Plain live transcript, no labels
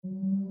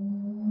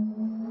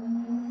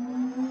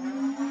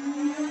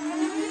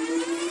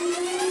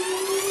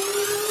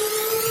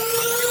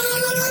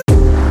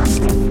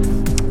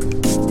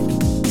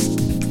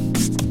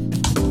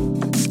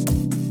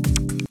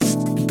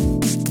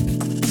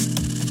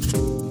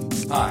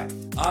Hi,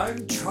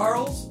 I'm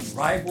Charles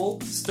Rival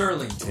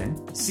Sterlington,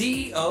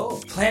 CEO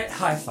of Planet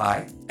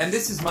Hi-Fi, and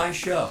this is my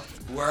show,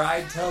 where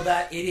I tell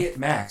that idiot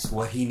Max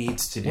what he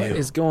needs to do. What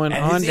is going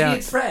and on his down...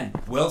 idiot friend,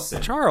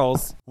 Wilson.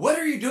 Charles? What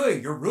are you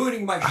doing? You're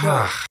ruining my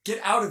show. Get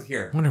out of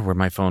here. I wonder where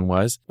my phone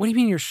was. What do you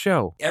mean your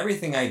show?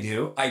 Everything I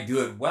do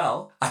it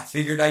well. I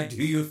figured I'd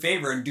do you a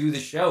favor and do the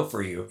show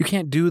for you. You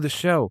can't do the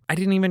show. I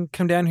didn't even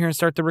come down here and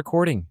start the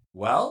recording.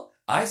 Well,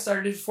 I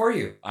started it for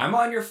you. I'm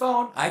on your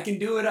phone. I can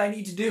do what I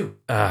need to do.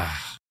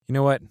 You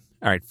know what?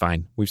 All right,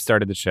 fine. We've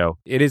started the show.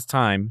 It is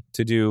time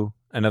to do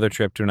another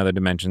trip to another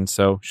dimension,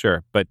 so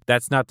sure. But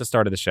that's not the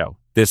start of the show.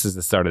 This is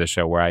the start of the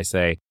show where I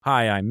say,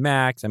 hi, I'm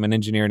Max. I'm an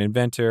engineer and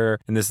inventor,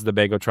 and this is the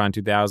Bageltron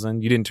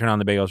 2000. You didn't turn on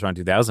the Bageltron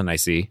 2000, I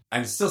see.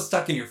 I'm still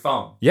stuck in your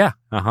phone. Yeah,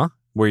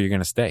 Where are you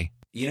going to stay?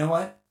 You know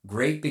what?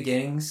 Great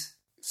beginnings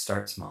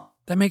start small.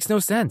 That makes no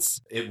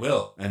sense. It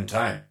will, in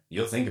time.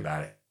 You'll think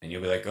about it. And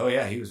you'll be like, oh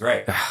yeah, he was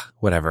right.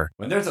 Whatever.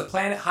 When there's a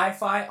Planet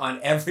Hi-Fi on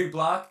every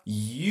block,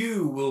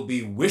 you will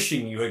be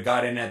wishing you had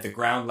got in at the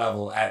ground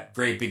level at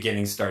Great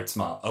Beginnings Start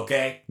Small,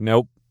 okay?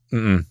 Nope.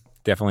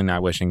 Definitely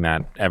not wishing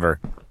that,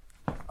 ever.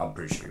 I'm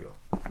pretty sure you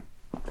will.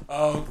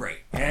 Oh, great.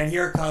 And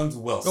here comes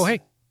Wilson. Oh, hey.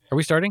 Are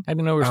we starting? I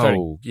didn't know we were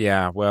starting. Oh,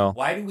 yeah, well...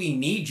 Why do we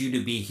need you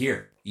to be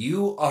here?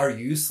 You are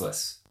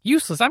useless.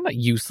 Useless? I'm not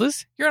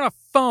useless. You're on a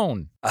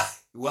phone.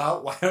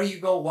 Well, why don't you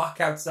go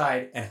walk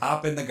outside and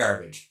hop in the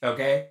garbage,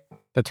 okay?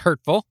 That's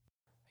hurtful.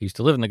 I used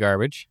to live in the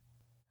garbage.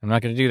 I'm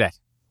not going to do that.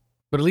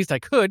 But at least I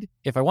could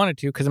if I wanted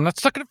to because I'm not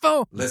stuck in a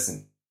phone.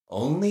 Listen,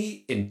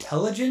 only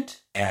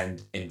intelligent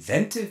and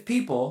inventive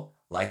people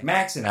like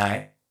Max and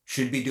I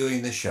should be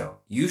doing the show.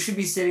 You should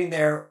be sitting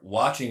there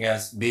watching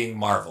us being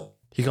marveled.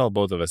 He called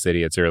both of us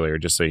idiots earlier,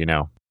 just so you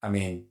know. I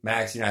mean,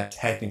 Max, you're not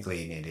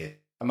technically an idiot.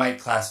 I might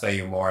classify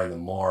you more in the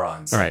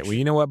moron section. All right, well,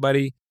 you know what,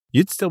 buddy?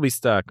 You'd still be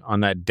stuck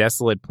on that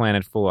desolate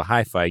planet full of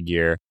hi-fi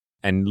gear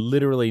and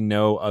literally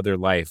no other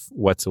life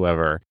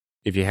whatsoever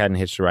if you hadn't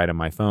hitched a ride on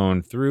my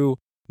phone through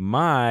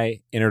my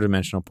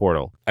interdimensional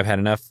portal. I've had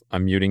enough.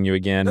 I'm muting you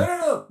again.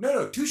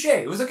 No, touche.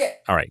 It was okay.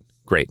 All right,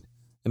 great.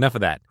 Enough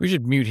of that. We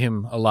should mute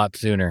him a lot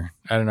sooner.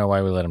 I don't know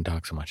why we let him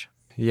talk so much.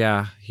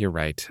 Yeah, you're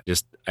right.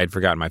 I'd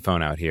forgotten my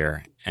phone out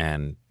here,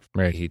 and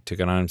he took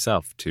it on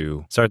himself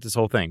to start this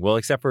whole thing. Well,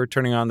 except for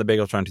turning on the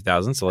Bageltron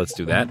 2000, so let's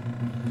do that.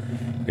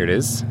 Here it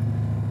is.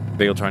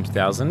 Bageltron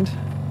 2000.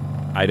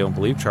 I don't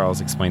believe Charles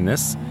explained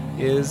this.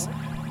 Is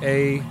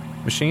a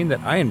machine that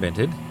I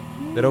invented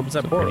that opens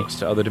up portals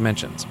to other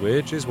dimensions,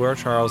 which is where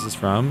Charles is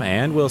from,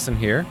 and Wilson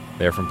here.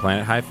 They're from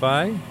Planet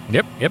Hi-Fi.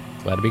 Yep.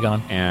 Glad to be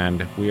gone.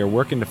 And we are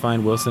working to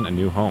find Wilson a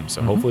new home,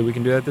 so hopefully we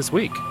can do that this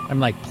week. I'm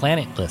like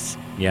planetless.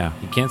 Yeah,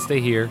 he can't stay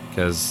here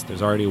because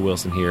there's already a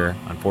Wilson here,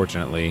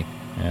 unfortunately.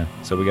 Yeah.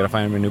 So we got to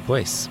find him a new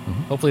place.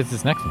 Hopefully it's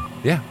this next one.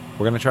 Yeah,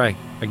 we're going to try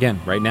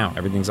again right now.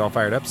 Everything's all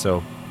fired up,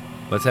 so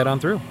let's head on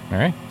through. All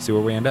right. See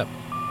where we end up.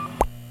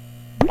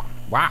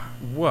 Wow.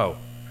 Whoa.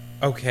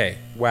 Okay.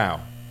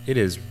 Wow. It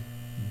is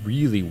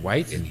really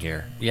white in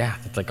here. Yeah,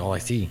 that's like all I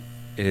see.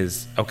 It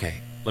is. Okay.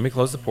 Let me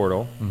close the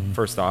portal.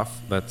 First off,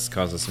 that's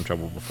caused us some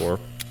trouble before.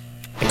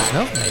 It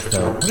smells nice,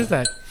 though. What is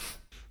that?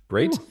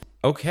 Great.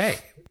 Okay.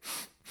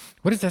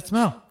 What does that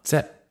smell? Is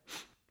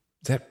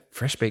that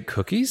fresh baked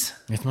cookies?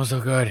 It smells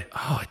so good.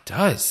 Oh, it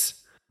does.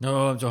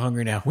 No, I'm so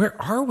hungry now.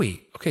 Where are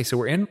we? Okay, so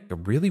we're in a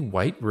really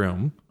white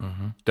room.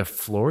 The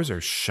floors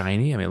are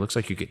shiny. I mean, it looks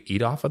like you could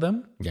eat off of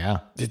them. Yeah,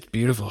 it's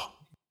beautiful.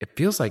 It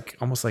feels like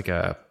almost like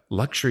a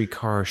luxury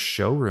car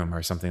showroom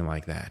or something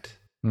like that.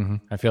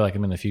 I feel like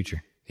I'm in the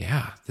future.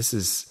 Yeah,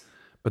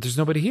 but there's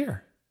nobody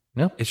here.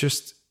 No. It's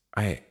just,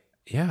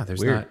 there's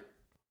Weird. not.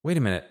 Wait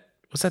a minute.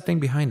 What's that thing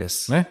behind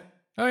us? Eh?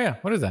 Oh, yeah.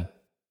 What is that?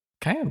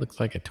 Kind of looks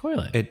like a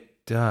toilet.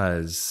 It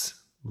does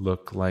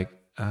look like,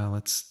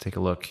 let's take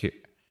a look here.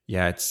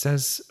 Yeah, it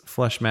says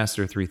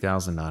Flushmaster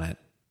 3000 on it.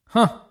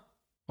 Huh.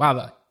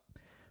 Wow.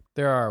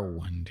 There are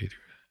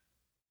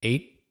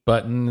 8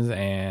 buttons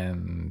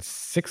and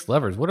 6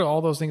 levers. What do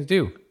all those things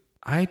do?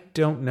 I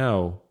don't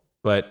know,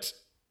 but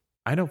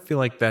I don't feel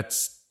like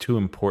that's too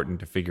important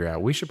to figure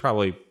out. We should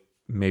probably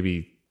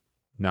maybe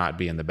not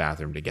be in the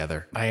bathroom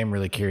together. I am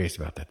really curious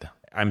about that, though.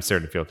 I'm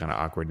starting to feel kind of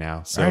awkward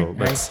now, so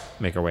let's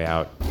make our way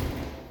out.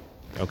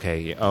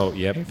 Okay. Oh,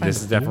 yep.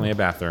 This is definitely a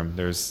bathroom.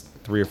 There's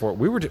 3 or 4.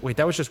 Wait,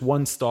 that was just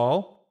one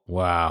stall?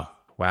 Wow.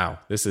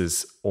 This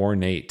is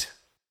ornate.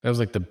 That was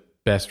like the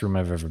best room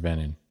I've ever been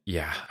in.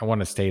 Yeah. I want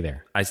to stay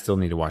there. I still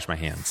need to wash my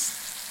hands.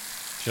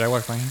 Should I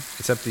wash my hands?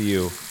 It's up to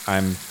you.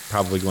 I'm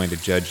probably going to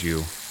judge you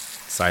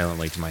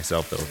silently to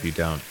myself, though, if you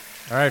don't.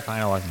 All right,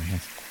 fine. I'll wash my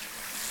hands.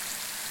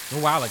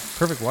 Oh, wow. Like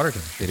perfect water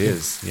temperature. It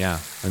is, yeah.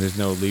 And there's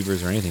no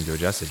levers or anything to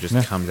adjust. It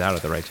just comes out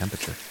at the right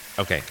temperature.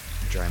 Okay.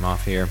 Dry them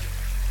off here.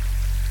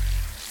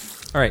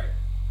 All right.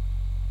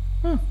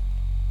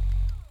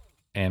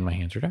 And my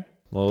hands are dry.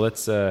 Well,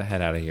 let's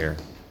head out of here.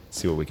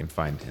 See what we can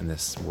find in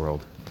this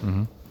world.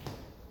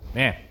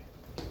 Man,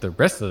 the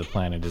rest of the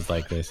planet is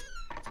like this.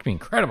 It's going to be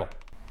incredible.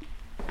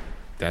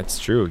 That's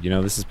true.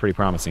 This is pretty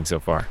promising so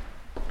far.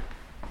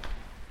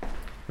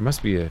 There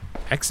must be an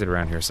exit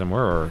around here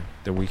somewhere, or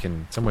that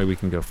some way we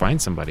can go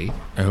find somebody.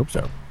 I hope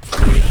so.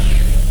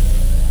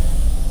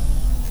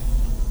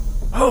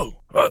 Oh,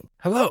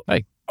 hello.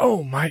 Hi.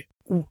 Oh, my.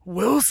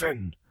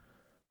 Wilson.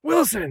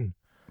 Wilson.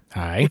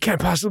 Hi. It can't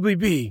possibly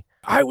be.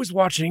 I was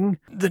watching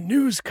the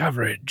news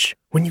coverage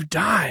when you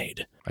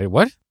died. Wait,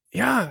 what?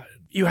 Yeah,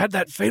 you had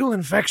that fatal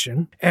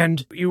infection,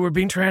 and you were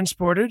being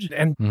transported,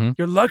 and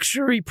your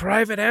luxury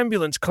private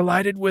ambulance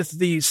collided with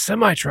the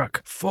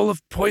semi-truck full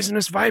of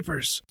poisonous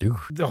vipers. Ooh.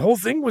 The whole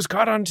thing was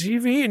caught on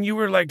TV, and you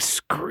were, like,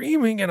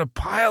 screaming in a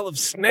pile of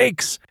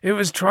snakes. It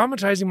was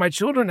traumatizing. My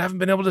children haven't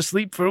been able to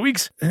sleep for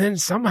weeks. And then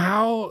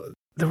somehow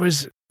there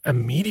was a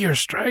meteor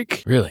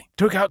strike. Really?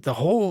 Took out the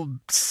whole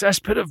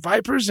cesspit of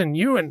vipers, and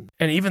you and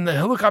even the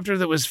helicopter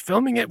that was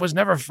filming it was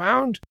never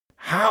found.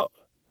 How?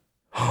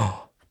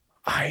 Oh,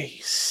 I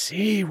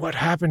see what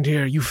happened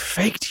here. You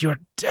faked your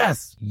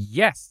death.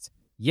 Yes.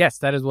 Yes,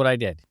 that is what I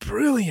did.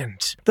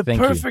 Brilliant. The Thank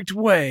you. perfect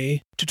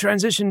way to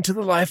transition to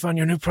the life on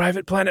your new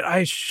private planet.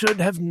 I should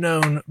have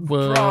known.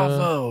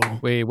 Bravo.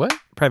 Wait, what?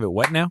 Private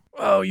what now?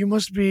 Oh, you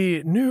must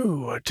be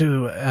new to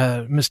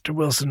Mr.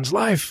 Wilson's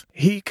life.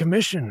 He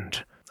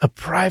commissioned a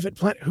private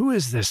planet. Who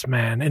is this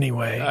man,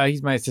 anyway?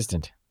 He's my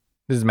assistant.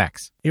 This is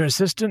Max. Your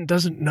assistant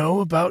doesn't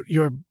know about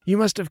your... You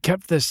must have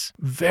kept this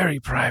very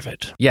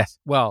private. Yes.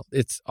 Well,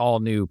 it's all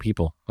new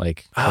people.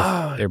 Like,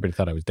 Ah. everybody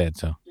thought I was dead,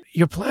 so.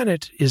 Your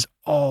planet is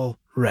all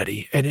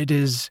ready, and it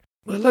is...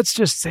 Well, let's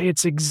just say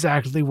it's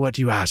exactly what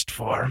you asked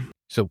for.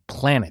 So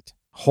planet.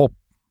 Whole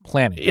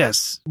planet.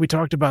 Yes, we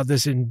talked about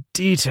this in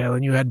detail,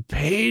 and you had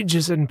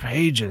pages and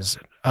pages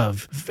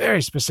of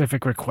very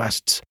specific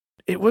requests.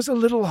 It was a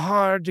little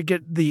hard to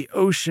get the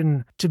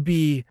ocean to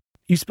be...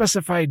 You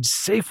specified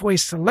Safeway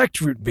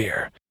Select root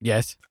beer.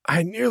 Yes.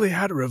 I nearly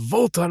had a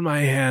revolt on my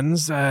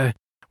hands.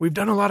 We've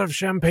done a lot of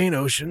champagne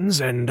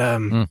oceans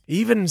and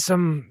even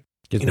some,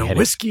 Gives me a headache.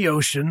 whiskey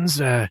oceans,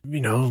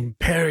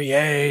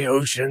 Perrier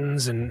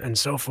oceans and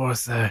so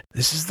forth.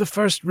 This is the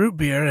first root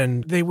beer,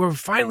 and they were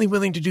finally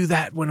willing to do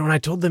that when I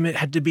told them it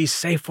had to be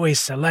Safeway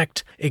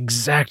Select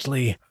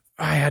exactly.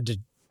 I had to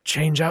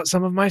change out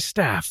some of my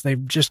staff. They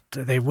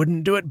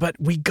wouldn't do it, but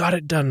we got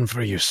it done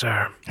for you,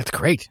 sir. That's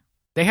great.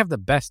 They have the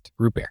best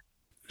root beer.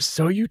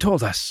 So you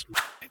told us.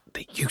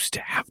 They used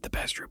to have the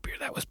best root beer.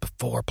 That was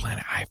before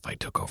Planet Hi-Fi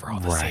took over all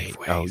the Right.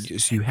 Safeways. Oh,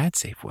 so you had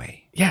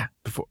Safeway Yeah,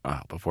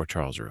 before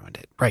Charles ruined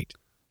it. right.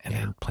 And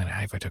Yeah. then Planet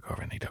Hi-Fi took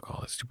over and they took all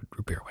the stupid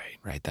root beer away.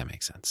 Right, that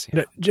makes sense.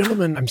 No,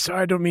 gentlemen, I'm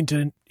sorry, I don't mean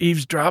to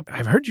eavesdrop.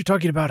 I've heard you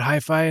talking about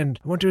hi-fi, and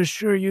I want to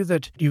assure you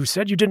that you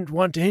said you didn't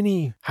want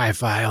any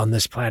hi-fi on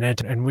this planet,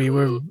 and we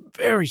were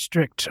very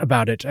strict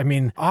about it. I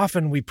mean,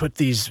 often we put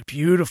these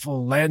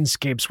beautiful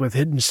landscapes with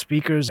hidden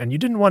speakers, and you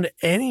didn't want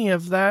any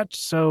of that,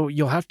 so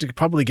you'll have to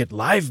probably get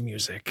live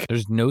music.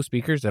 There's no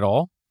speakers at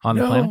all on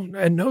the planet?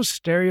 And no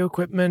stereo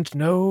equipment,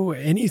 no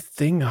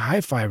anything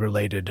hi-fi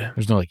related.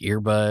 There's no, like,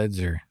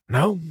 earbuds or...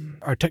 No,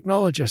 our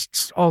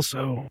technologists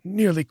also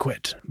nearly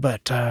quit,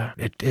 but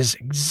it is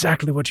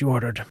exactly what you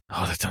ordered.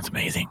 Oh, that sounds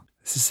amazing.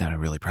 This is sounding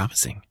really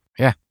promising.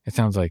 Yeah, it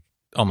sounds like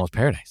almost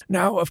paradise.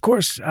 Now, of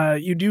course,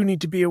 you do need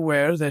to be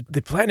aware that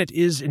the planet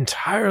is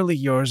entirely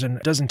yours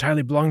and does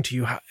entirely belong to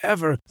you.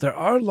 However, there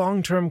are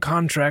long-term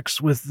contracts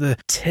with the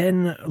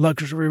 10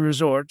 luxury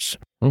resorts.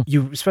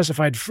 You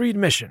specified free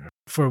admission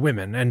for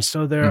women, and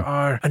so there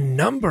are a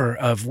number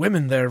of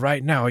women there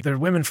right now. There are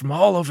women from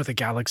all over the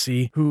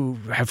galaxy who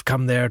have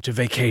come there to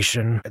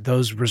vacation.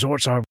 Those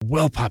resorts are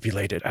well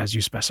populated, as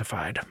you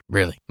specified.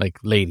 Really? Like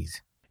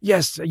ladies?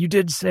 Yes, you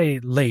did say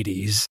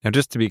ladies. Now,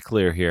 just to be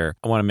clear here,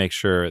 I want to make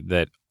sure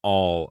that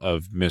all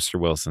of Mr.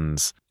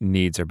 Wilson's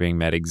needs are being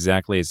met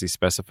exactly as he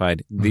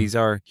specified. These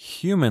are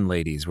human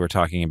ladies we're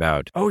talking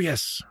about. Oh,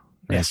 yes.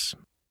 Right. Yes.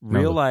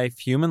 Real life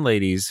human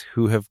ladies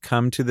who have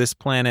come to this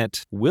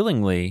planet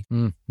willingly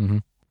Mm-hmm.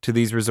 to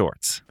these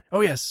resorts.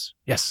 Oh, yes.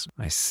 Yes.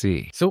 I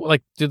see. So,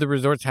 like, do the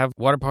resorts have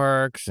water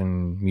parks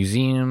and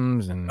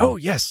museums and... Oh,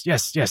 yes.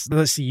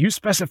 Let's see. You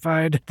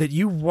specified that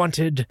you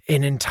wanted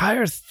an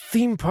entire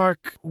theme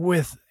park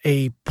with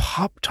a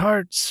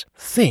Pop-Tarts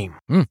theme.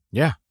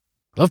 Yeah.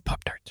 Love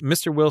Pop-Tarts.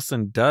 Mr.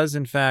 Wilson does,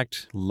 in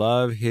fact,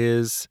 love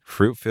his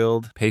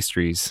fruit-filled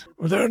pastries.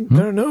 Well, there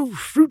are no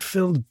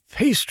fruit-filled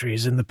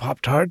pastries in the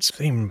Pop-Tarts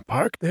theme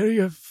park. They're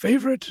your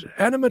favorite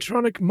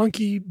animatronic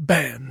monkey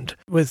band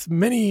with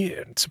many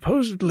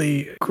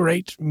supposedly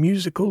great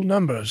musical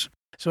numbers.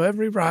 So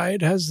every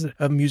ride has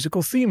a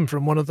musical theme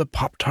from one of the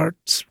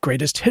Pop-Tarts'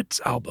 greatest hits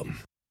album.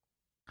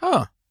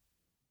 Oh.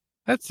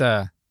 That's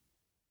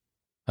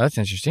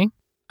interesting.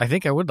 I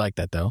think I would like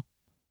that, though.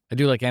 I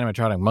do like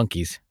animatronic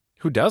monkeys,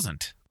 Who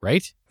doesn't?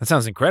 right? That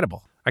sounds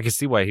incredible. I can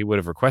see why he would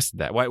have requested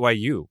that. Why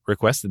you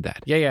requested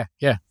that. Yeah,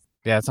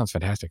 that sounds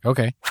fantastic.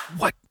 Okay.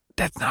 What?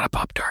 That's not a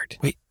Pop-Tart.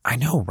 Wait, I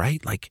know,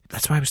 right? Like,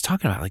 that's what I was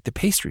talking about. Like the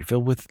pastry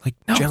filled with, like,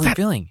 No, jelly that-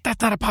 filling.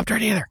 That's not a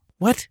Pop-Tart either.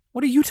 What?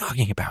 What are you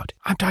talking about?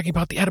 I'm talking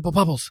about the edible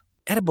bubbles.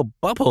 Edible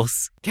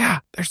bubbles? Yeah,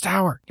 they're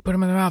sour. You put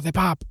them in the mouth, they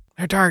pop.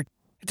 They're tart.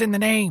 It's in the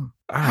name.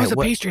 All How's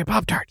right, a pastry a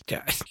Pop-Tart?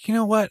 You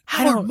know what?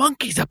 How are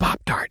monkeys a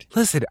Pop-Tart?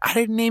 Listen, I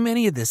didn't name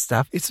any of this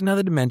stuff. It's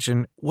another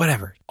dimension.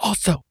 Whatever.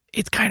 Also,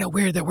 it's kind of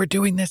weird that we're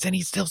doing this and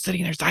he's still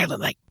sitting there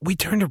silent. Like, We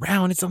turned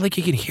around. It's not like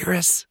he can hear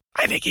us.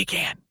 I think he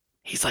can.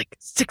 He's like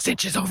 6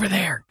 inches over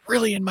there,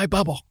 really in my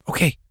bubble.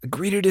 Okay,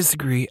 agree to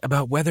disagree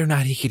about whether or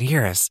not he can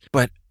hear us,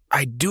 but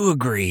I do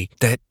agree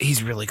that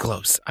he's really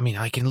close. I mean,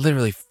 I can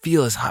literally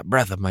feel his hot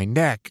breath on my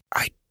neck.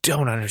 I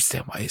don't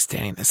understand why he's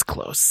standing this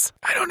close.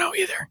 I don't know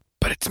either,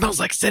 but it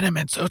smells like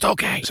cinnamon, so it's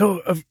okay.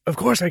 So, of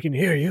course I can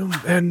hear you,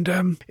 and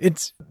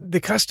it's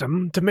the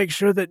custom to make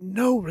sure that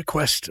no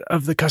request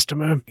of the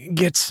customer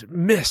gets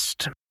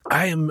missed.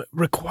 I am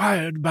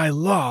required by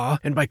law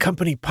and by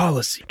company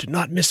policy to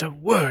not miss a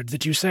word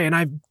that you say, and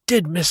I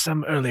did miss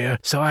some earlier,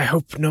 so I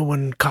hope no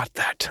one caught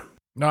that.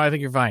 No, I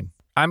think you're fine.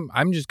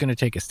 I'm just going to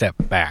take a step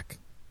back,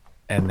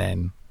 and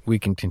then we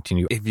can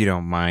continue. If you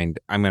don't mind,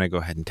 I'm going to go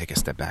ahead and take a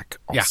step back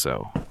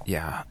also.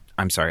 Yeah,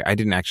 I'm sorry. I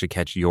didn't actually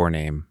catch your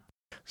name.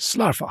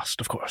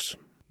 Slarfost, of course.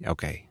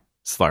 Okay,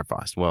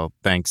 Slarfost. Well,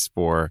 thanks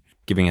for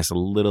giving us a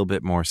little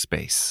bit more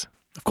space.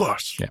 Of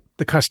course. Yeah.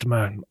 The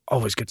customer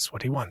always gets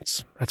what he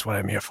wants. That's what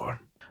I'm here for.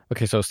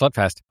 Okay, so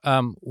Slutfest.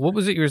 What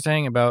was it you were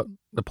saying about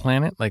the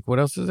planet? Like, what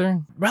else is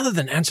there? Rather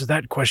than answer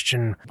that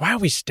question, why are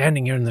we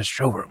standing here in the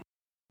showroom?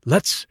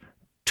 Let's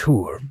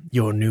tour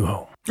your new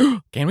home.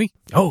 Can we?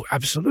 Oh,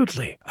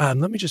 absolutely.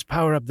 Let me just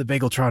power up the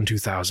Bageltron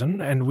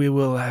 2000, and we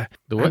will...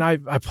 The what? And I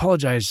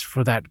apologize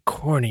for that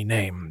corny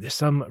name.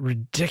 Some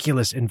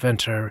ridiculous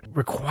inventor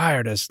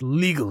required us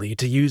legally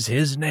to use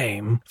his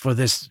name for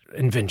this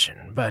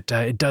invention, but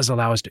it does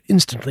allow us to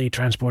instantly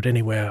transport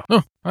anywhere.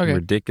 Oh, okay.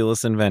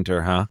 Ridiculous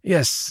inventor, huh?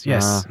 Yes.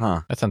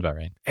 Uh-huh. That sounds about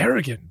right.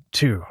 Arrogant,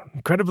 too.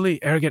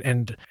 Incredibly arrogant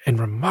and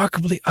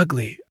remarkably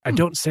ugly. I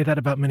don't say that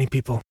about many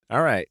people.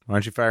 All right. Why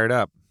don't you fire it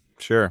up?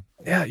 Sure.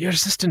 Yeah, your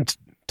assistant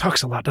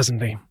talks a lot,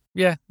 doesn't he?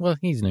 Yeah, well,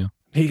 he's new.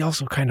 He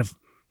also kind of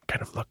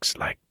looks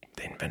like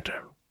the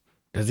inventor.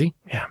 Does he?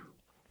 Yeah.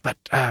 But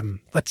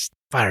let's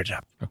fire it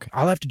up. Okay.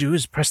 All I have to do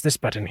is press this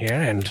button here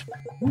and...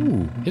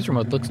 Ooh, his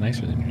remote looks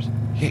nicer than yours.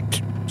 Hey,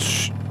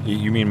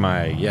 you mean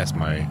my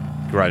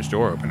garage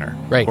door opener?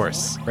 Right. Of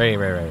course. Right.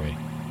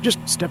 just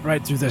step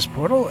right through this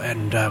portal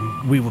and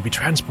we will be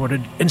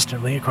transported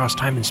instantly across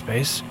time and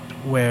space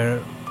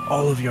where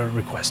all of your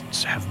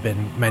requests have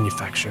been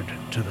manufactured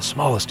to the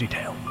smallest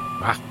detail.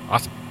 Wow,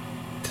 awesome.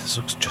 This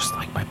looks just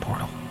like my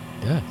portal.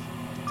 It does.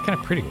 It's kind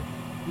of pretty.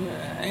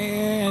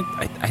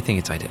 I think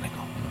it's identical.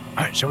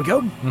 All right, shall we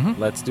go?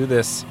 Let's do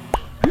this.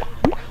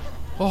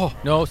 Oh,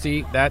 no,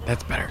 see,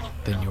 that's better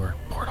than your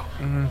portal.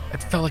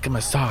 It felt like a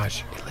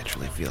massage. It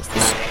literally feels the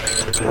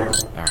same. All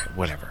right,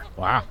 whatever.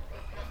 Wow.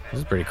 This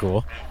is pretty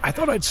cool. I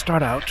thought I'd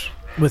start out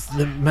with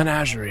the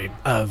menagerie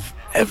of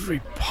every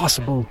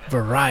possible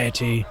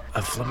variety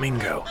of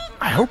flamingo.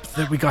 I hope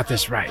that we got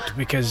this right,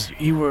 because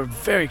you were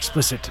very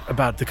explicit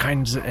about the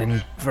kinds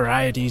and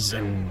varieties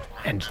and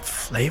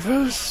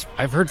flavors.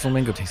 I've heard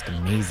flamingo taste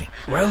amazing.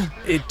 Well,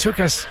 it took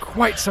us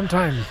quite some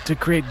time to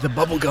create the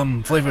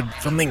bubblegum flavored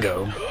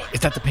flamingo. Is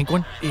that the pink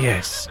one?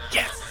 Yes.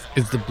 Yes.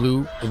 Is the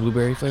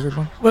blueberry flavored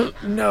one? Well,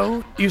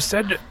 no. You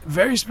said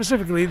very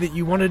specifically that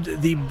you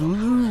wanted the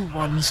blue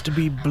ones to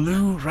be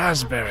blue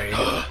raspberry.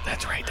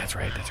 That's right.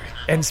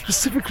 And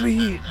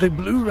specifically the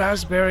blue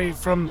raspberry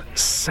from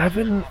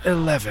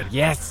 7-Eleven.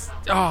 Yes.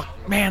 Oh,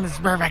 man, this is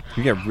perfect.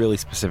 You get really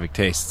specific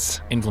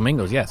tastes. In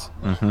flamingos, yes.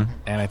 Mm-hmm.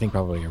 And I think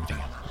probably everything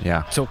else.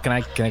 Yeah. So can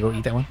I go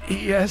eat that one?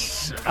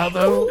 Yes,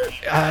 although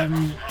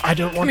I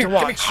don't want to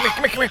watch.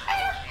 Come here.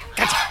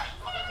 Gotcha.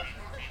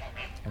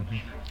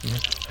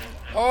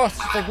 Oh, it's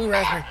just like blue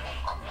raspberry.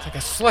 It's like a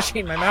slushie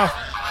in my mouth.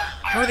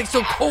 Everything's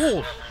so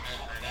cold.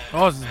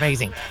 Oh, this is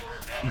amazing.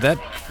 That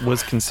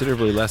was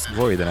considerably less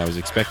gory than I was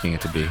expecting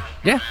it to be.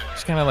 Yeah,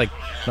 just kind of like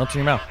melts in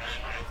your mouth.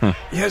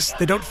 Yes,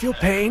 they don't feel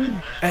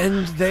pain,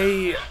 and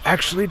they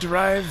actually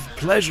derive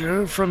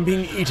pleasure from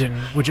being eaten,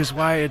 which is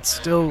why it's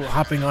still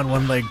hopping on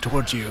one leg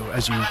towards you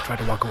as you try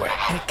to walk away.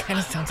 And it kind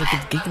of sounds like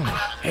it's giggling.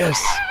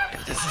 Yes.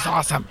 This is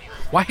awesome.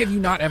 Why have you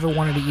not ever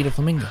wanted to eat a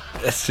flamingo?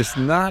 That's just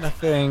not a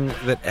thing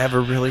that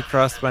ever really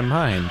crossed my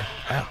mind.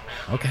 Oh,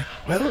 okay.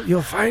 Well,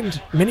 you'll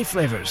find many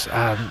flavors.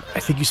 I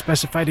think you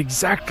specified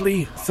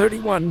exactly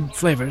 31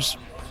 flavors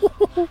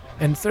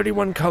and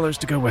 31 colors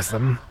to go with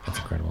them. That's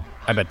incredible.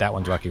 I bet that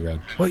one's Rocky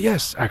Road. Well,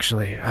 yes,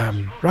 actually.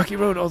 Rocky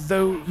Road,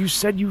 although you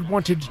said you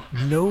wanted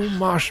no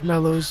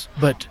marshmallows,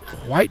 but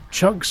white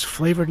chunks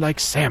flavored like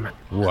salmon.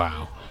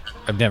 Wow.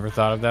 I've never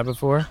thought of that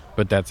before,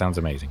 but that sounds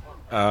amazing.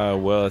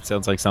 Well, it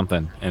sounds like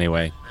something.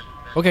 Anyway.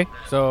 Okay,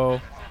 so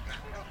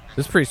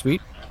this is pretty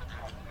sweet.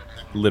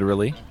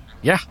 Literally.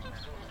 Yeah.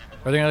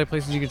 Are there any other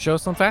places you could show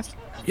us them fast?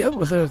 Yeah,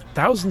 well, there are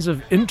thousands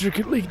of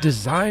intricately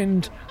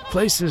designed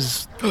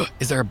places.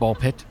 Is there a ball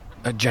pit?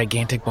 A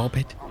gigantic ball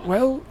pit?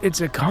 Well, it's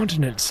a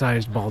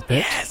continent-sized ball pit.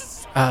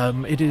 Yes!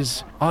 It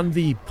is on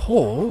the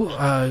pole,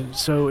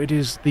 so it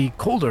is the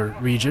colder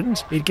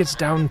regions. It gets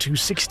down to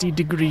 60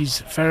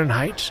 degrees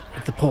Fahrenheit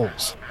at the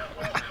poles.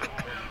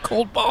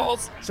 cold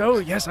balls. So,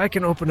 yes, I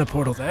can open a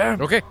portal there.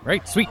 Okay,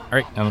 right, sweet.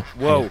 All right.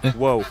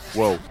 Whoa.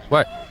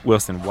 What?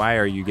 Wilson, why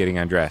are you getting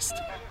undressed?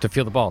 To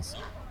feel the balls.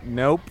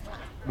 Nope.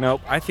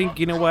 I think,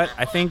 you know what?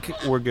 I think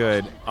we're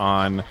good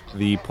on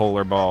the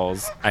polar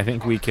balls. I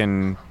think we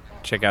can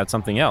check out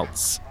something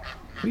else.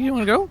 Where you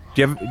want to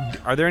go?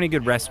 Are there any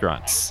good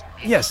restaurants?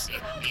 Yes,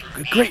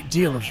 a great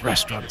deal of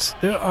restaurants.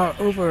 There are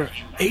over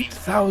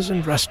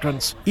 8,000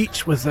 restaurants,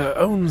 each with their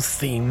own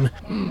theme,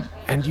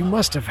 and you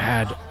must have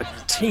had a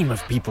team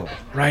of people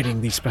writing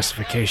these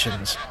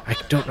specifications. I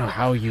don't know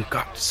how you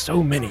got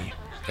so many.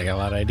 I got a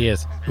lot of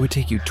ideas. It would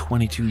take you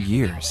 22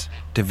 years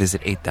to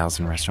visit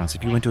 8,000 restaurants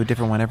if you went to a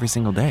different one every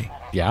single day.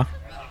 Yeah.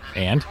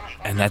 And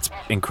that's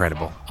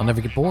incredible. I'll never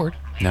get bored.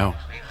 No,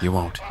 you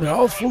won't. They're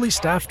all fully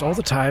staffed all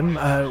the time.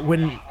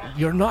 When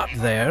you're not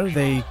there,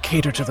 they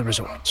cater to the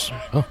resorts.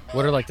 Oh,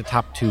 what are like the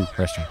top 2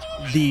 restaurants?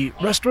 The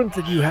restaurant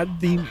that you had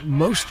the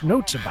most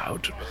notes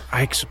about,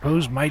 I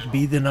suppose, might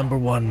be the number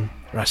 1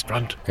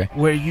 restaurant. Okay.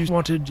 Where you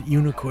wanted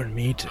unicorn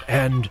meat,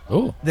 and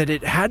that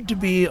it had to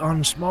be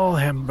on small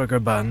hamburger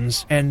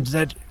buns, and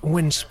that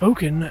when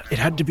spoken, it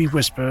had to be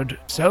whispered.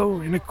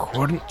 So, in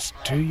accordance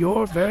to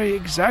your very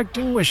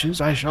exacting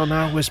wishes, I shall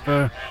now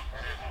whisper,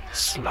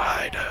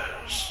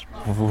 sliders.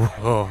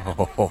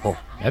 Whoa.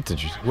 That's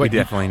interesting. We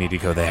definitely need to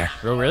go there.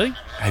 Oh, really?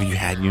 Have you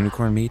had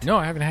unicorn meat? No,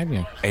 I haven't had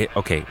any. Hey,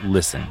 okay,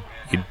 listen.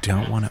 You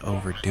don't want to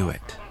overdo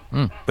it.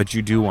 But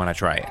you do want to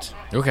try it.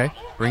 Okay.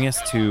 Bring us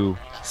to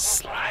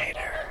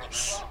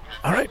sliders.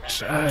 All right,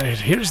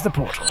 here's the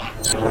portal.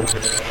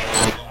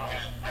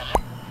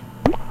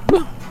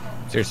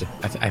 Seriously,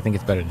 I think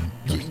it's better than...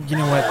 You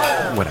know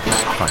what? Whatever.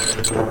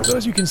 Fine. So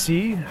as you can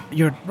see,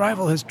 your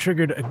rival has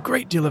triggered a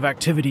great deal of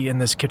activity in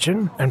this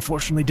kitchen.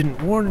 Unfortunately,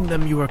 didn't warn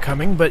them you were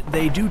coming, but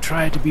they do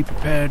try to be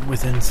prepared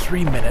within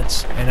 3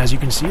 minutes. And as you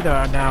can see, there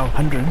are now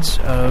hundreds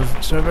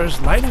of servers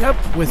lining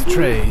up with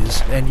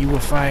trays, and you will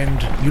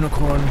find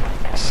unicorn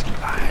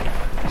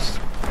sliders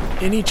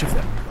in each of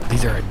them.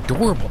 These are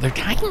adorable. They're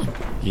tiny.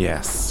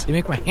 Yes. They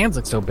make my hands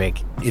look so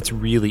big. It's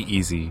really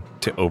easy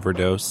to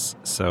overdose,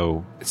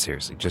 so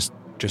seriously, just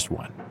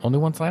one. Only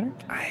 1 slider?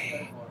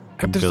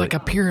 But there's like a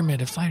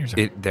pyramid of sliders.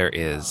 There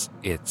is.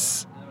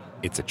 It's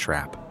a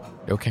trap.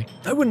 Okay.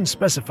 I wouldn't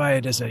specify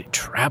it as a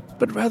trap,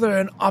 but rather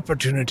an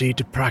opportunity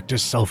to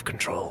practice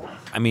self-control.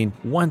 I mean,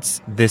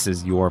 once this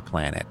is your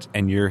planet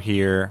and you're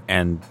here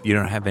and you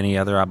don't have any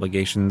other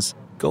obligations,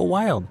 go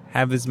wild.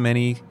 Have as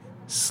many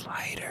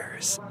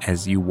sliders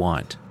as you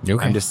want.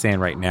 Okay. I'm just saying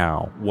right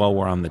now, while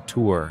we're on the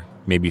tour,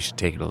 maybe you should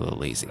take it a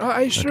little easy.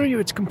 I assure you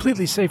it's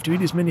completely safe to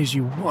eat as many as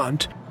you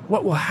want.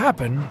 What will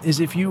happen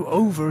is if you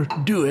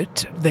overdo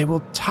it, they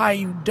will tie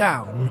you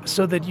down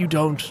so that you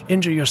don't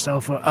injure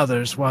yourself or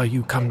others while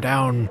you come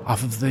down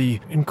off of the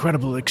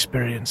incredible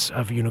experience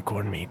of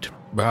unicorn meat.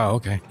 Oh,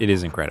 okay. It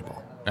is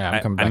incredible. Yeah,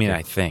 I'm coming back I mean, here.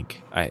 I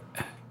think.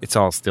 It's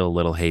all still a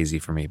little hazy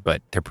for me,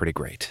 but they're pretty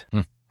great.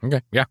 Okay.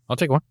 Yeah, I'll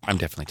take one. I'm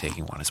definitely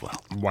taking one as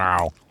well.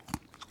 Wow.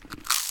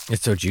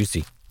 It's so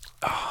juicy.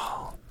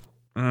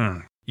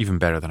 Even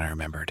better than I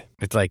remembered.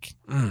 It's like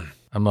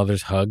a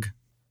mother's hug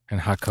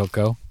and hot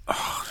cocoa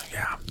Oh,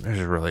 yeah. This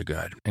is really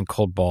good. and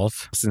cold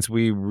balls. Since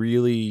we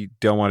really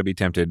don't want to be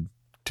tempted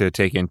to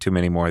take in too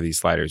many more of these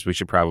sliders, we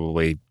should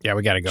probably Yeah,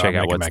 we got to go. check I'm out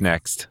gonna come what's back.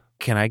 next.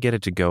 Can I get a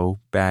to-go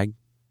bag?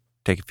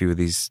 Take a few of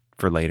these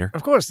for later?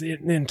 Of course, the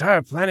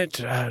entire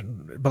planet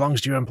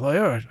belongs to your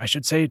employer. I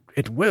should say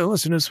it will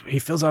as soon as he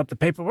fills out the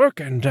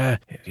paperwork, and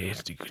you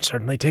can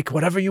certainly take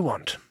whatever you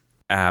want.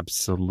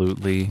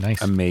 Absolutely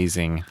Nice.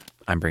 amazing.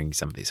 I'm bringing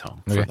some of these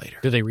home for later.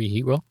 Do they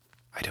reheat well?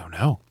 I don't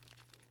know.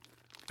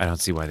 I don't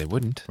see why they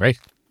wouldn't. Right.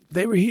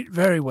 They reheat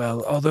very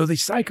well, although the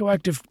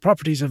psychoactive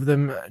properties of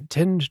them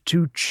tend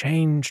to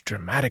change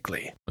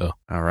dramatically.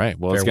 All right.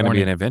 Well, Fair it's going to be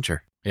warning. an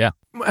adventure.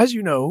 As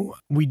you know,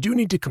 we do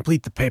need to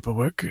complete the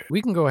paperwork.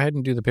 We can go ahead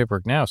and do the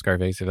paperwork now,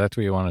 Scarface, if that's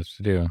what you want us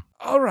to do.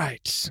 All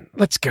right,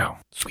 let's go.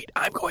 Sweet,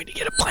 I'm going to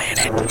get a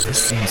planet.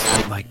 This seems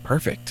like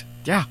perfect.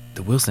 Yeah.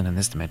 The Wilson in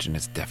this dimension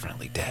is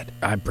definitely dead.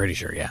 I'm pretty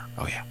sure, yeah.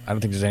 Oh, yeah. I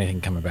don't think there's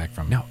anything coming back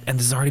from it. No, and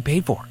this is already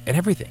paid for and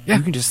everything. Yeah.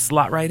 You can just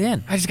slot right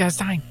in. I just got to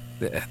sign.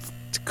 It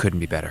couldn't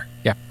be better.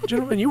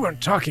 Gentlemen, you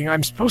weren't talking.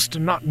 I'm supposed to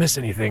not miss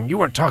anything. You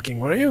weren't talking,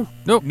 were you?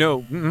 Nope.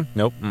 No.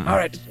 Nope. All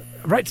right,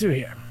 right through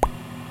here.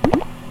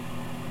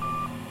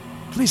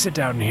 Please sit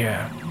down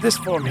here. This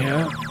form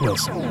here,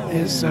 Wilson,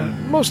 is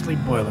mostly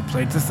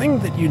boilerplate. The thing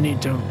that you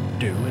need to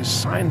do is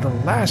sign the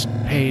last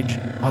page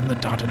on the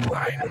dotted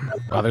line.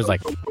 Wow, there's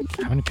like,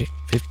 how many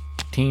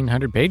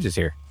 1,500 pages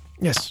here.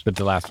 Yes, But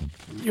the last one.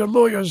 your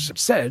lawyers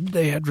said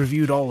they had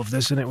reviewed all of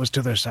this and it was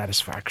to their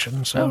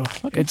satisfaction, so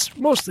it's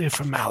mostly a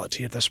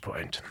formality at this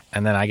point.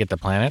 And then I get the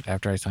planet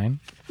after I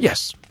sign?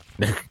 Yes.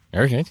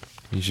 Okay.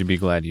 You should be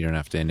glad you don't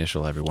have to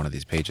initial every one of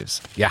these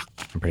pages. Yeah,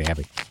 I'm pretty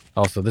happy.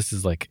 Also, this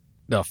is like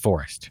the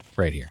forest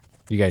right here.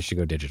 You guys should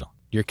go digital.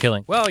 You're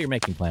killing. Well, you're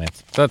making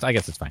planets. So I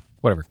guess it's fine.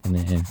 Whatever.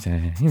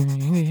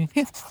 Here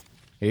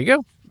you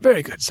go.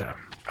 Very good, sir.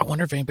 I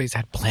wonder if anybody's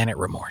had planet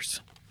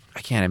remorse. I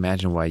can't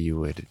imagine why you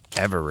would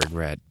ever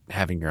regret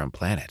having your own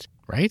planet.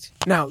 right?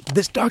 Now,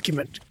 this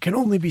document can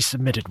only be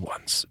submitted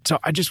once, so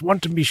I just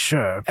want to be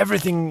sure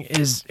everything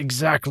is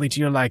exactly to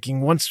your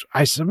liking. Once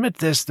I submit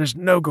this, there's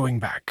no going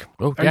back.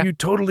 Oh, Are yeah. you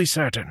totally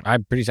certain?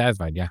 I'm pretty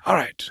satisfied, yeah. All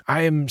right,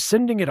 I am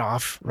sending it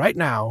off right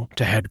now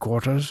to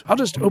headquarters. I'll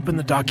just open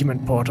the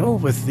document portal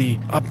with the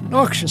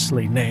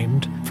obnoxiously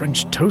named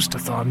French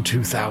Toastathon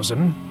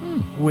 2000,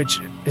 which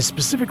is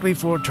specifically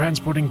for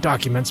transporting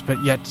documents,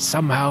 but yet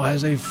somehow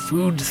has a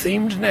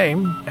food-themed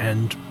name,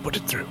 and put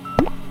it through.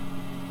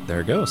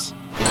 There it goes.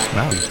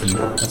 Wow.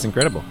 That's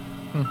incredible.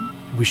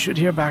 We should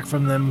hear back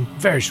from them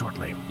very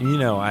shortly. You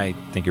know, I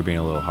think you're being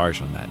a little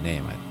harsh on that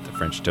name. The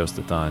French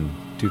Toastathon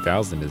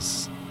 2000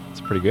 it's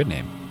a pretty good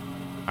name,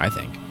 I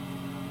think.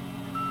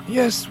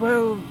 Yes,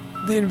 well,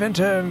 the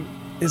inventor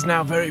is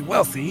now very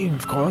wealthy,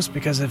 of course,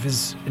 because of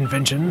his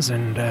inventions,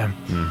 and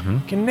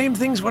can name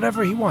things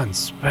whatever he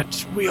wants,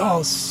 but we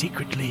all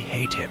secretly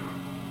hate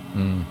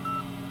him.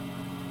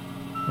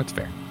 That's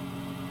fair.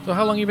 So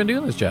how long you been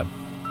doing this job?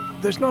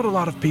 There's not a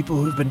lot of people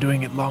who've been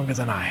doing it longer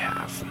than I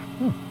have.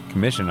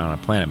 Commission on a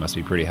planet must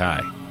be pretty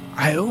high.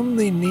 I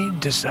only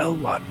need to sell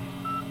one.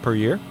 Per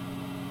year?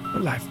 A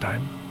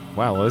lifetime.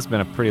 Wow, well, it's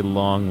been a pretty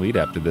long lead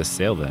up to this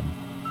sale then.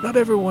 Not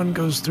everyone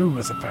goes through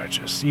with a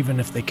purchase, even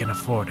if they can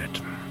afford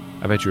it.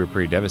 I bet you were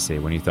pretty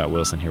devastated when you thought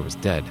Wilson here was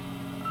dead.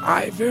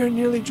 I very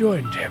nearly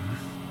joined him.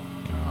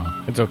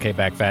 Oh, it's okay,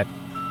 Backfat.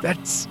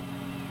 That's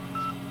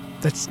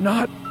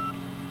not...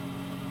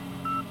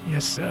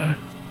 Yes, sir.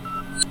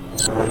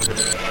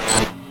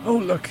 Oh,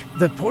 look,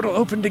 the portal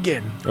opened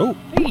again. Oh,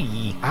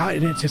 Hey.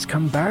 And it has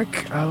come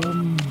back.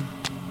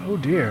 Oh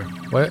dear.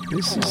 What?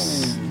 This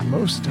is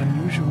most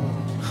unusual.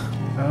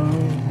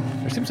 Oh,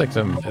 There seems like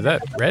some... Is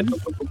that red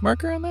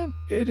marker on that?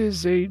 it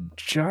is a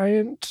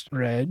giant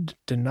red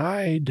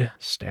denied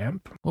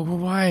stamp. Well,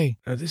 why?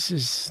 This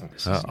is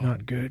Uh-oh.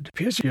 not good.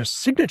 Appears your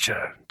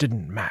signature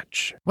didn't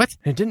match. What?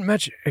 It didn't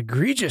match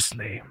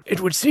egregiously. It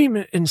would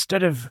seem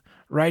instead of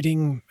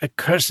writing a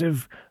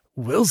cursive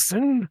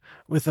Wilson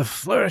with a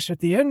flourish at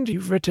the end,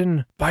 you've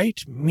written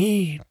Bite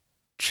Me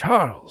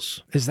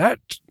Charles. Is that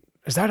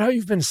how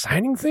you've been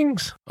signing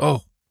things?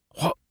 Oh,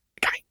 what?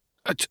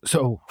 Guy.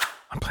 So,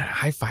 on Planet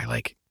Hi-Fi,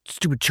 like,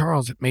 stupid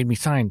Charles made me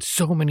sign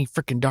so many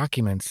freaking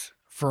documents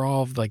for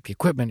all of, like, the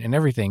equipment and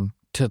everything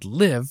to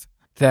live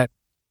that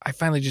I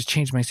finally just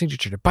changed my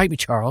signature to Bite Me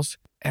Charles,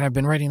 and I've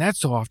been writing that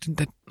so often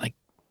that, like,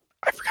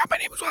 I forgot my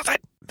name as well.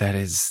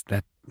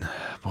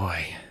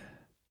 boy.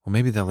 Well,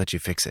 maybe they'll let you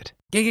fix it.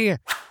 Yeah.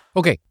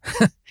 Okay,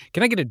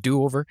 can I get a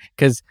do-over?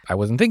 Because I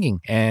wasn't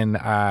thinking, and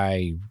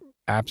I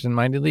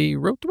absentmindedly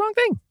wrote the wrong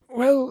thing.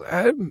 Well,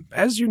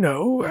 as you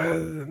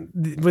know,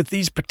 with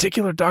these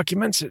particular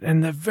documents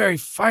and the very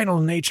final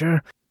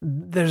nature,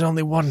 there's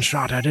only one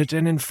shot at it.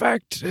 And in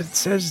fact, it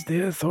says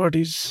the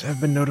authorities have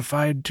been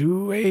notified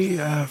to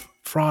a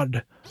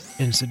fraud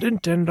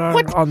incident and are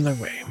What? on their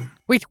way.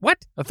 Wait,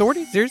 what?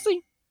 Authority?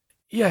 Seriously?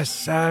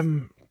 Yes,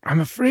 I'm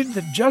afraid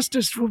that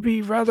justice will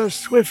be rather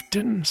swift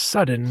and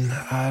sudden.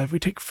 We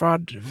take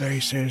fraud very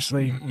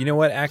seriously. You know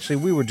what? Actually,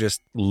 we were just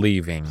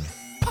leaving.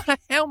 But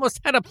I almost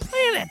had a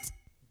planet.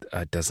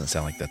 Doesn't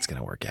sound like that's going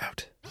to work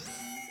out.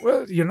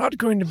 Well, you're not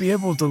going to be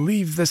able to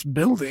leave this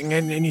building,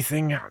 and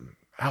anything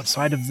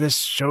outside of this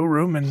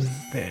showroom and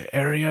the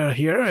area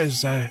here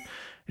is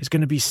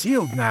going to be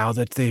sealed now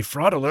that the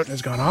fraud alert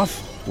has gone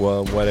off.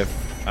 Well, what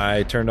if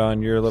I turned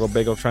on your little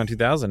Bageltron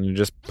 2000 and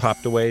just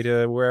popped away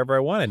to wherever I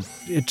wanted?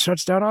 It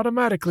shuts down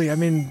automatically. I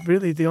mean,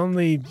 really, the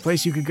only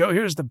place you could go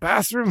here is the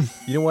bathroom.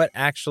 You know what?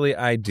 Actually,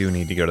 I do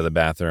need to go to the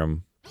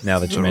bathroom now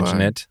that you So do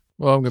mention I. it.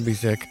 Well, I'm going to be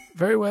sick.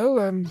 Very well.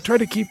 Try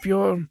to keep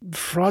your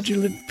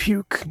fraudulent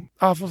puke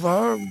off of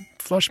our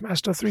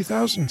Flushmaster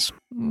 3000s.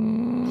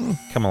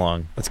 Come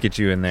along. Let's get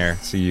you in there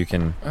so you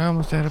can... I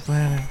almost had a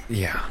planet.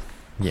 Yeah.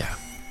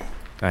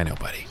 I know,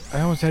 buddy.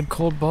 I almost had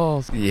cold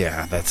balls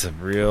Yeah, that's a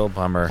real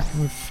bummer.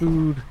 with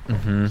food.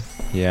 Mm-hmm.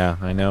 Yeah,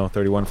 I know.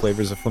 31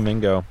 flavors of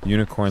flamingo.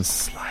 Unicorn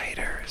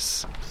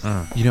sliders.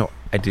 You know,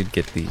 I did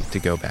get the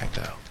to-go bag,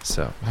 though.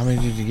 So, How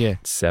many did you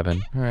get?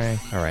 7. All right.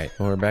 All right.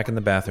 Well, we're back in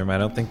the bathroom. I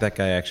don't think that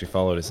guy actually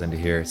followed us into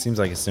here. It seems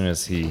like as soon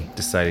as he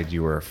decided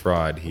you were a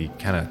fraud, he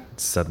kind of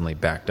suddenly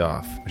backed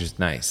off, which is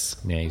nice.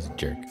 Yeah, he's a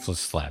jerk. It's a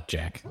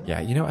slapjack.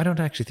 Yeah, you know, I don't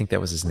actually think that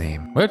was his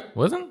name. What?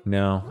 Wasn't?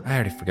 No, I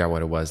already forgot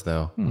what it was,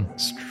 though.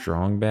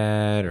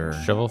 Strongbad or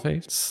Shovel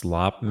face?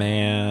 Slop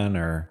Man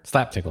or...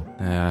 Slap tickle.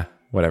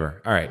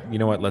 Whatever. All right. You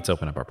know what? Let's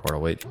open up our portal.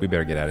 Wait, we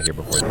better get out of here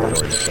before the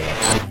authorities show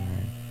up.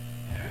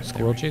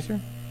 Squirrel chaser?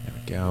 There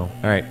we go.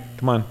 All right.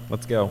 Come on.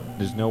 Let's go.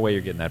 There's no way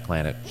you're getting that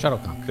planet.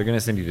 Shuttlecock. They're going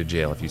to send you to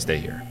jail if you stay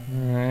here.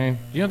 All right.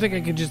 You don't think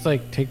I could just,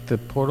 like, take the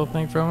portal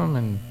thing from him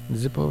and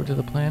zip over to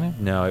the planet?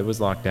 No, it was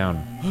locked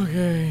down.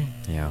 Okay.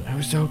 Yeah. I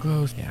was so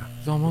close. Yeah.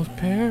 It's almost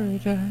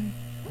paradise.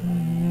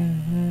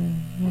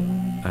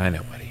 I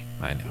know, buddy.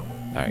 I know.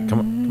 All right.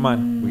 Come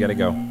on. We got to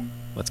go.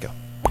 Let's go.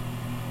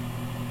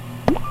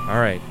 All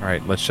right.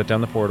 Let's shut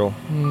down the portal.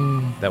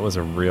 That was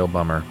a real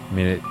bummer. I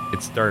mean,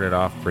 it started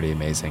off pretty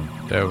amazing.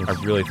 I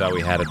really thought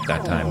we had it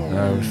that time.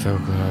 That was so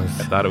close.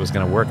 I thought it was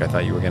going to work. I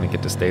thought you were going to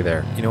get to stay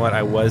there. You know what?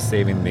 I was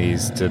saving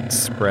these to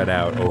spread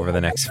out over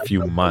the next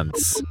few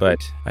months, but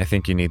I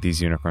think you need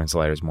these unicorn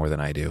sliders more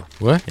than I do.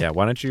 What? Yeah,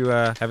 why don't you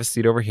have a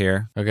seat over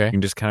here? Okay. You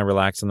can just kind of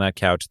relax on that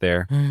couch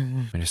there.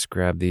 I just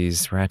grab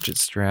these ratchet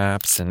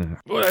straps and...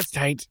 Oh, that's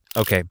tight.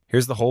 Okay,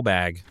 here's the whole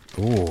bag.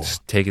 Ooh.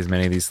 Just take as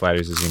many of these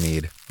sliders as you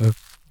need.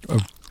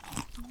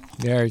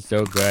 They're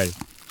so good.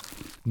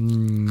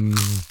 You're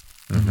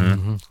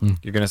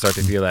going to start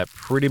to feel that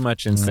pretty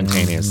much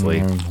instantaneously.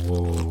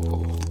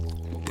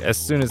 As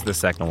soon as the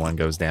second one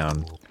goes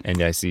down,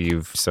 and I see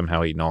you've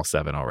somehow eaten all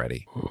 7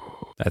 already.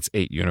 That's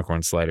 8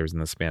 unicorn sliders in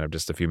the span of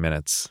just a few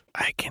minutes.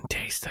 I can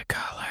taste the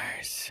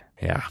colors.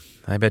 Yeah,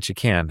 I bet you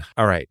can.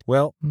 All right,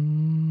 well,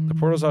 the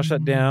portal's all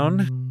shut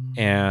down,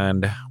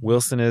 and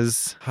Wilson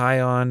is high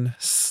on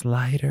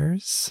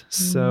sliders,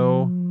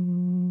 so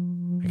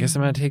I guess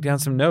I'm going to take down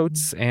some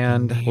notes,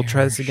 and we'll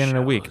try this again in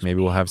a week.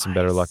 Maybe we'll have some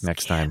better luck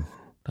next time.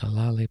 The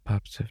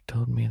lollipops have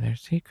told me their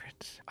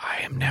secrets. I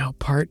am now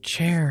part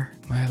chair.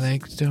 My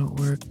legs don't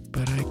work,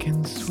 but I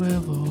can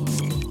swivel.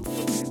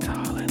 It's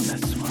all in the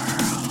swirl.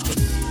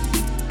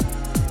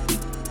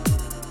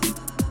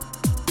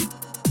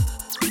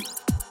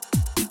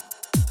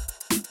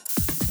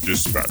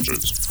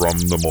 Dispatches from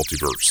the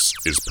Multiverse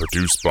is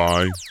produced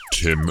by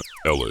Tim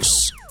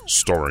Ellis,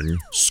 starring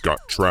Scott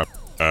Trapp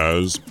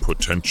as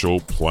potential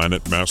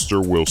Planet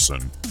Master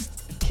Wilson,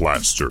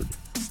 Plastered,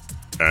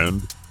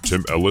 and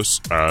Tim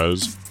Ellis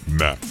as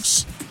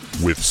Max,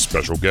 with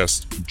special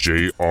guest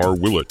J.R.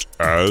 Willett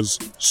as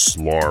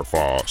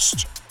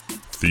Slarfost.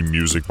 Theme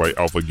music by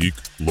Alpha Geek,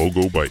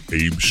 logo by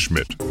Abe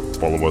Schmidt.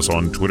 Follow us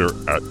on Twitter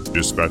at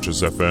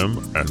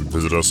DispatchesFM and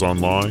visit us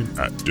online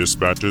at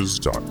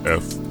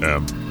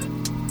dispatches.fm.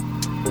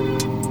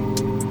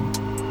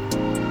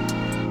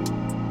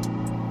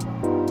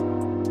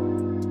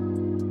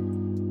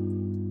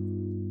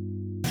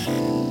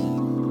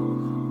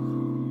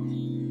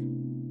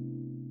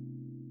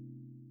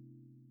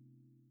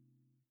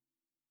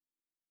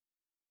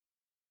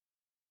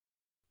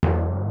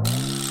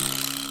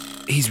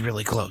 He's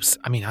really close.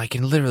 I mean, I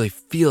can literally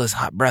feel his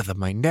hot breath on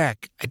my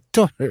neck. I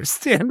don't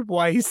understand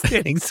why he's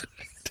standing so...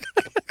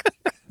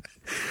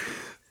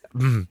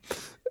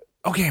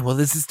 Okay, well,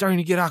 this is starting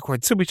to get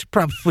awkward, so we should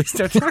probably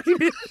start talking.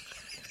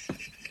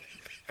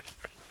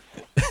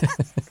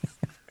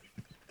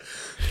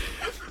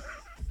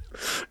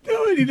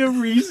 Now I need a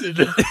reason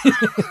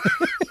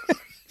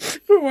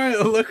for why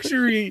a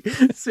luxury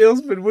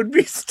salesman would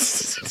be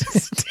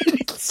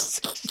standing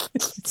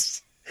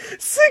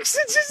 6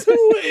 inches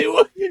away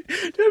while you're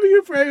having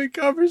a private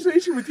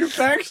conversation with your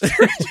back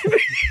straight to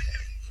me.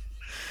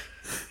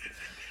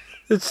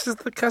 It's just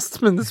the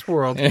custom in this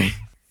world.